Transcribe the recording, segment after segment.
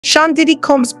Sean Diddy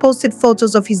Combs posted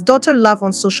photos of his daughter Love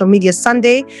on social media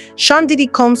Sunday. Sean Diddy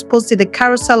Combs posted a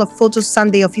carousel of photos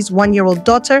Sunday of his one-year-old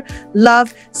daughter,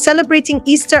 Love, celebrating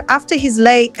Easter after his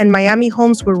LA and Miami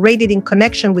homes were raided in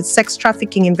connection with sex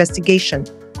trafficking investigation.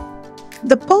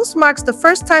 The post marks the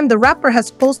first time the rapper has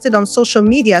posted on social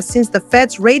media since the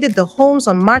feds raided the homes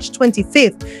on March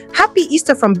 25th. Happy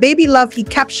Easter from baby Love, he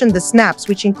captioned the snaps,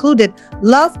 which included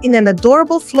Love in an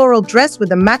adorable floral dress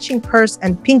with a matching purse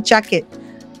and pink jacket.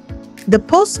 The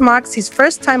post marks his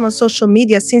first time on social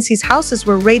media since his houses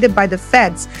were raided by the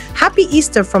feds. Happy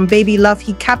Easter from baby Love,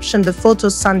 he captioned the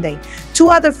photos Sunday. Two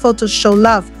other photos show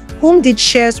Love, whom did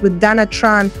shares with Dana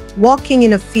Tran, walking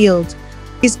in a field.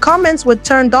 His comments were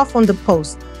turned off on the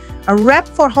post. A rep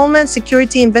for Homeland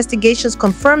Security Investigations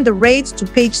confirmed the raids to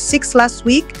page 6 last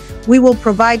week. We will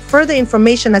provide further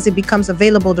information as it becomes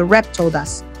available, the rep told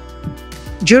us.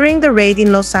 During the raid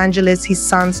in Los Angeles, his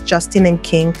sons, Justin and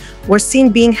King, were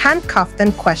seen being handcuffed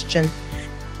and questioned.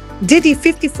 Diddy,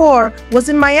 54, was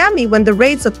in Miami when the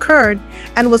raids occurred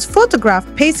and was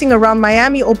photographed pacing around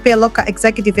Miami-Opa Locka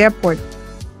Executive Airport.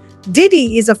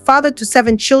 Diddy is a father to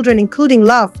 7 children, including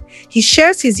Love. He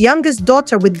shares his youngest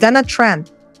daughter with Dana Tran.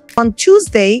 On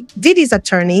Tuesday, Diddy's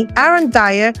attorney,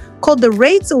 Dyer, called the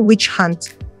raids a witch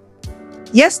hunt.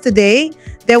 Yesterday,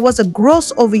 there was a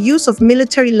gross overuse of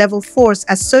military-level force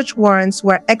as search warrants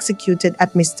were executed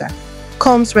at Mr.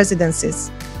 Combs'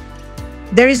 residences.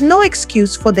 There is no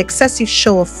excuse for the excessive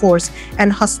show of force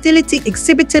and hostility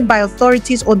exhibited by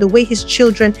authorities or the way his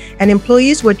children and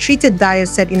employees were treated, Dyer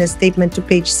said in a statement to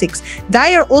page 6.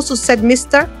 Dyer also said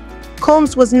Mr.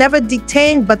 Combs was never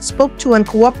detained but spoke to and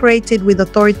cooperated with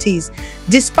authorities.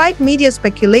 Despite media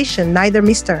speculation, neither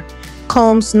Mr.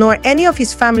 Combs nor any of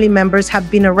his family members have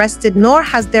been arrested, nor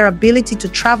has their ability to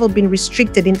travel been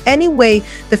restricted in any way.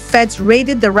 The feds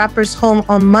raided the rapper's home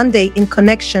on Monday in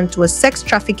connection to a sex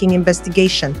trafficking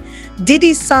investigation.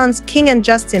 Diddy's sons, King and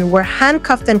Justin, were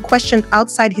handcuffed and questioned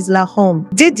outside his La home.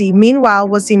 Diddy, meanwhile,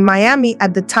 was in Miami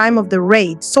at the time of the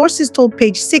raid. Sources told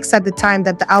page 6 at the time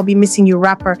that the I'll Be Missing You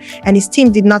rapper and his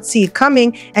team did not see it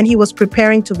coming, and he was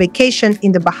preparing to vacation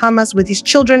in the Bahamas with his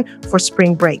children for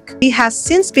spring break. He has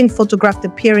since been photographed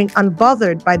appearing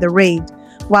unbothered by the raid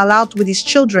while out with his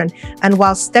children and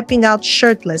while stepping out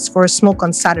shirtless for a smoke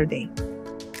on Saturday.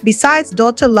 Besides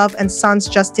daughter Love and sons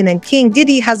Justin and King,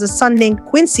 Diddy has a son named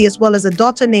Quincy as well as a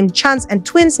daughter named Chance and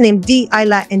twins named Dee,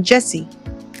 Isla, and Jesse.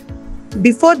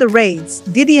 Before the raids,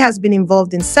 Diddy has been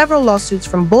involved in several lawsuits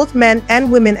from both men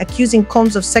and women accusing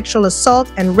Combs of sexual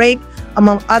assault and rape,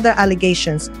 among other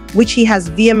allegations, which he has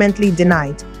vehemently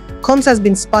denied. Combs has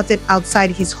been spotted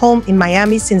outside his home in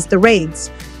Miami since the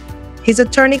raids. His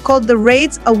attorney called the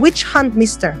raids a witch hunt.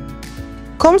 Mr.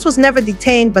 Combs was never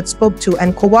detained but spoke to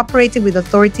and cooperated with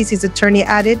authorities, his attorney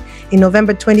added. In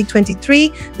November 2023,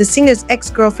 the singer's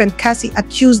ex-girlfriend Cassie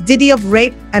accused Diddy of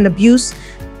rape and abuse.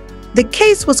 The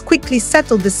case was quickly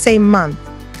settled the same month.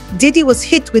 Diddy was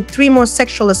hit with 3 more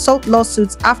sexual assault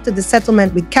lawsuits after the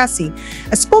settlement with Cassie.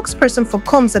 A spokesperson for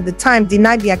Combs at the time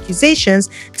denied the accusations,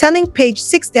 telling page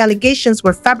 6 the allegations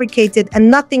were fabricated and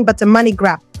nothing but a money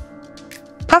grab.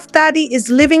 Puff Daddy is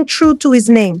living true to his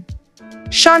name.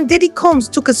 Sean Diddy Combs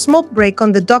took a smoke break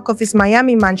on the dock of his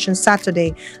Miami mansion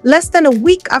Saturday, less than a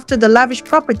week after the lavish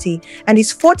property and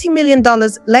his $40 million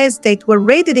LA estate were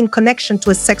raided in connection to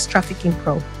a sex trafficking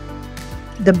probe.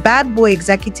 The bad boy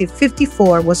executive,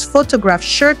 54, was photographed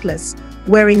shirtless,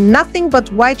 wearing nothing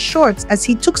but white shorts as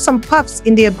he took some puffs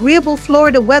in the agreeable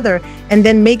Florida weather and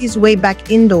then made his way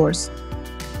back indoors.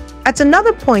 At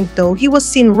another point, though, he was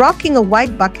seen rocking a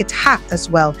white bucket hat as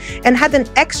well and had an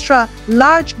extra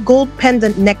large gold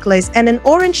pendant necklace and an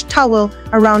orange towel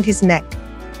around his neck.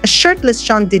 A shirtless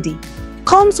Sean Diddy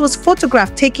Combs was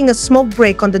photographed taking a smoke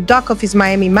break on the dock of his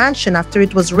Miami mansion after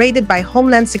it was raided by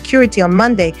Homeland Security on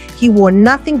Monday. He wore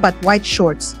nothing but white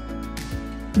shorts.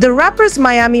 The rapper's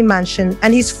Miami mansion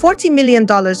and his $40 million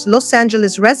Los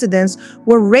Angeles residence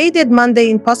were raided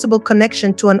Monday in possible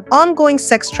connection to an ongoing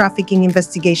sex trafficking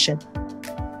investigation.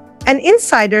 An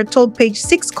insider told page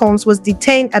 6 Combs was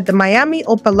detained at the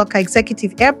Miami-Opa Locka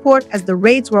Executive Airport as the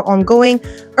raids were ongoing.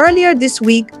 Earlier this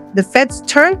week, the feds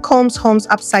turned Combs' homes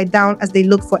upside down as they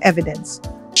looked for evidence.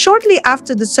 Shortly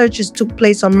after the searches took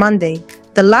place on Monday,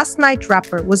 the last night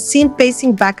rapper was seen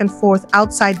pacing back and forth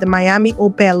outside the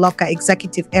Miami-Opa Locka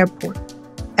Executive Airport.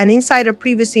 An insider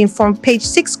previously informed page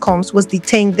 6 Combs was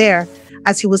detained there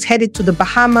as he was headed to the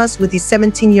Bahamas with his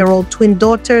 17-year-old twin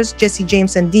daughters, Jessie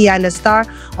James and Dee Isla Star.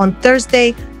 On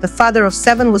Thursday, the father of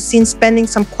 7 was seen spending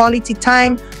some quality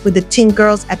time with the teen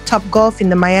girls at Top Golf in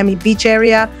the Miami Beach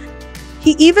area.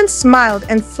 He even smiled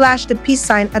and flashed a peace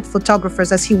sign at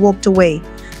photographers as he walked away.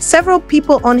 Several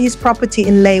people on his property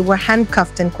in Lay were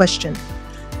handcuffed and questioned.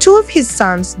 Two of his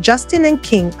sons, Justin and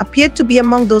King, appeared to be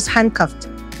among those handcuffed.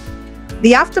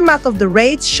 The aftermath of the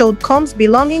raids showed Combs'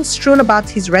 belongings strewn about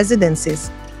his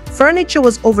residences. Furniture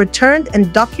was overturned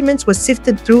and documents were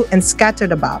sifted through and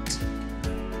scattered about.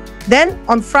 Then,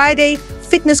 on Friday,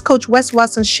 fitness coach Wes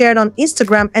Watson shared on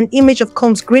Instagram an image of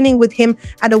Combs grinning with him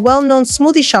at a well-known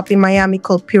smoothie shop in Miami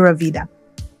called Pura Vida.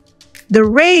 The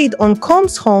raid on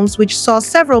Combs' homes, which saw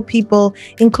several people,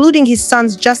 including his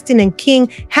sons Justin and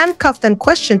King, handcuffed and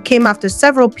questioned, came after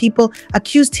several people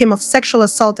accused him of sexual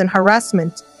assault and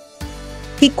harassment.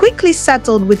 He quickly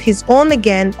settled with his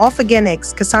on-again, off-again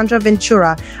ex, Cassandra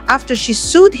Ventura, after she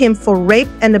sued him for rape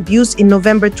and abuse in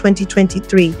November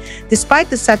 2023. Despite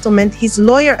the settlement, his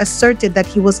lawyer asserted that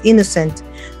he was innocent.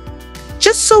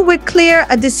 Just so we're clear,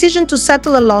 a decision to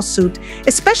settle a lawsuit,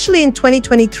 especially in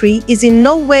 2023, is in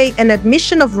no way an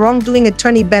admission of wrongdoing,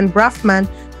 attorney Ben Brafman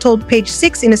told Page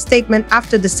 6 in a statement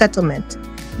after the settlement.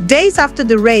 Days after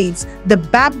the raids, the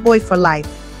bad boy for life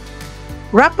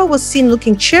rapper was seen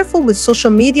looking cheerful with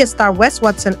social media star Wes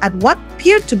Watson at what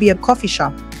appeared to be a coffee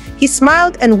shop. He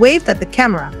smiled and waved at the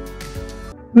camera.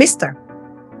 Mr.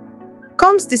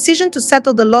 Combs' decision to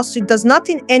settle the lawsuit does not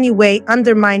in any way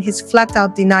undermine his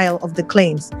flat-out denial of the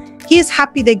claims. He is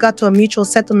happy they got to a mutual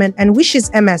settlement and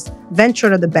wishes MS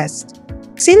Ventura the best.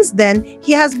 Since then,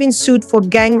 he has been sued for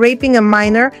gang raping a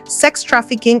minor, sex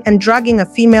trafficking, and drugging a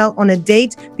female on a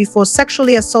date before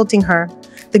sexually assaulting her.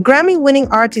 The Grammy-winning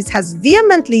artist has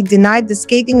vehemently denied the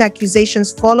scathing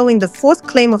accusations following the fourth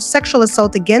claim of sexual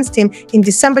assault against him in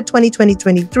December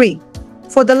 2023.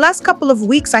 For the last couple of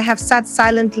weeks, I have sat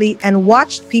silently and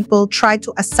watched people try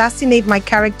to assassinate my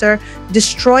character,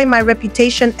 destroy my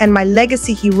reputation and my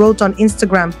legacy, he wrote on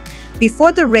Instagram.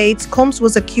 Before the raids, Combs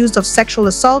was accused of sexual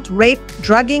assault, rape,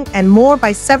 drugging, and more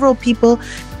by several people.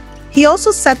 He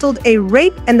also settled a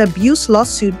rape and abuse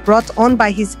lawsuit brought on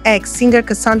by his ex, singer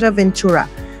Cassandra Ventura.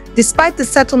 Despite the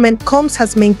settlement, Combs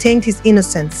has maintained his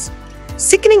innocence.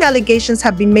 Sickening allegations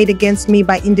have been made against me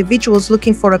by individuals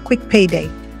looking for a quick payday.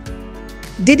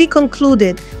 Diddy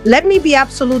concluded, "Let me be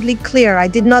absolutely clear, I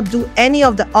did not do any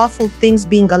of the awful things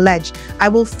being alleged. I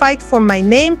will fight for my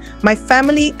name, my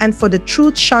family, and for the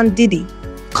truth, Sean Diddy."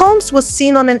 Combs was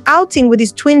seen on an outing with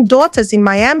his twin daughters in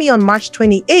Miami on March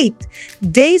 28,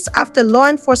 days after law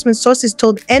enforcement sources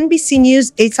told NBC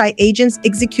News SI agents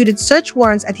executed search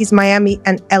warrants at his Miami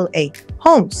and LA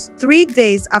homes. 3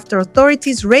 days after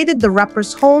authorities raided the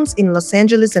rapper's homes in Los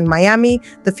Angeles and Miami,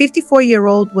 the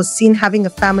 54-year-old was seen having a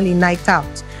family night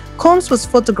out. Combs was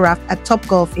photographed at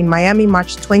Topgolf in Miami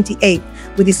March 28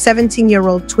 with his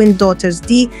 17-year-old twin daughters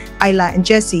Dee, Isla, and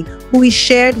Jessie, who he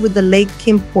shared with the late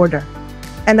Kim Porter.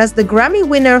 And as the Grammy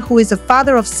winner, who is a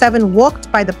father of 7,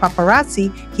 walked by the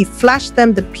paparazzi, he flashed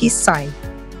them the peace sign.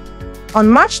 On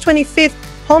March 25th,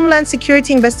 Homeland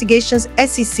Security Investigations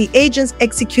 (SEC) agents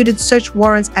executed search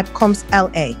warrants at Combs'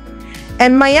 LA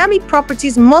and Miami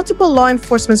properties, multiple law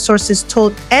enforcement sources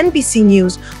told NBC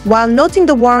News, while noting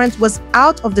the warrant was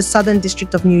out of the Southern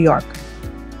District of New York.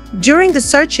 During the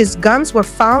searches, guns were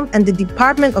found and the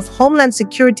Department of Homeland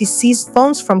Security seized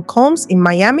phones from Combs in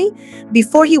Miami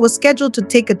before he was scheduled to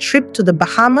take a trip to the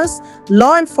Bahamas.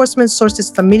 Law enforcement sources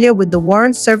familiar with the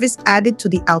warrant service added to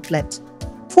the outlet.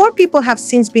 4 people have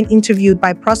since been interviewed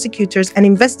by prosecutors and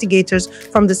investigators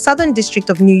from the Southern District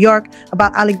of New York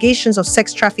about allegations of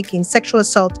sex trafficking, sexual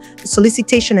assault,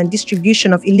 solicitation and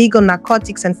distribution of illegal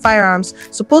narcotics and firearms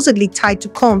supposedly tied to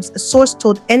Combs, a source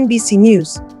told NBC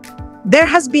News. There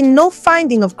has been no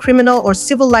finding of criminal or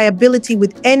civil liability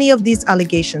with any of these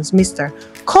allegations. Mr.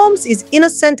 Combs is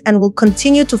innocent and will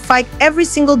continue to fight every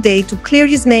single day to clear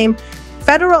his name.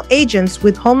 Federal agents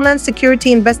with Homeland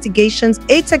Security Investigations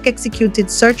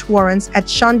executed search warrants at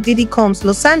Sean Diddy Combs'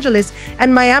 Los Angeles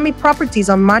and Miami properties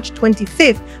on March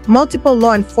 25th, multiple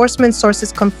law enforcement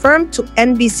sources confirmed to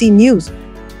NBC News.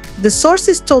 The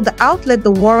sources told the outlet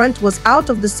the warrant was out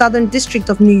of the Southern District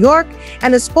of New York,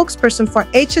 and a spokesperson for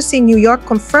HSA New York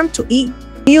confirmed to E!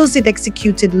 News it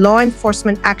executed law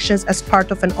enforcement actions as part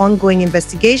of an ongoing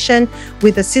investigation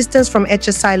with assistance from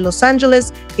HSI Los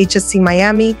Angeles, HSC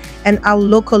Miami, and our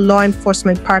local law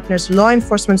enforcement partners. Law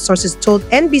enforcement sources told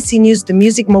NBC News the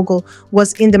music mogul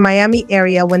was in the Miami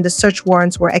area when the search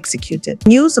warrants were executed.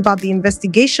 News about the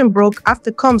investigation broke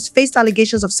after Combs faced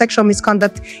allegations of sexual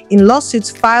misconduct in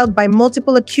lawsuits filed by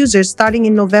multiple accusers starting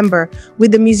in November,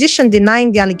 with the musician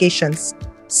denying the allegations.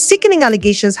 Sickening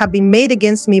allegations have been made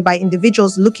against me by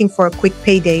individuals looking for a quick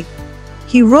payday.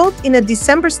 He wrote in a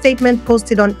December statement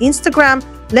posted on Instagram,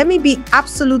 "Let me be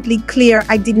absolutely clear,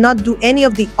 I did not do any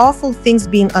of the awful things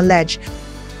being alleged.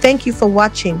 Thank you for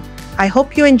watching. I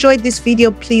hope you enjoyed this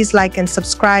video. Please like and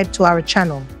subscribe to our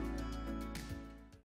channel.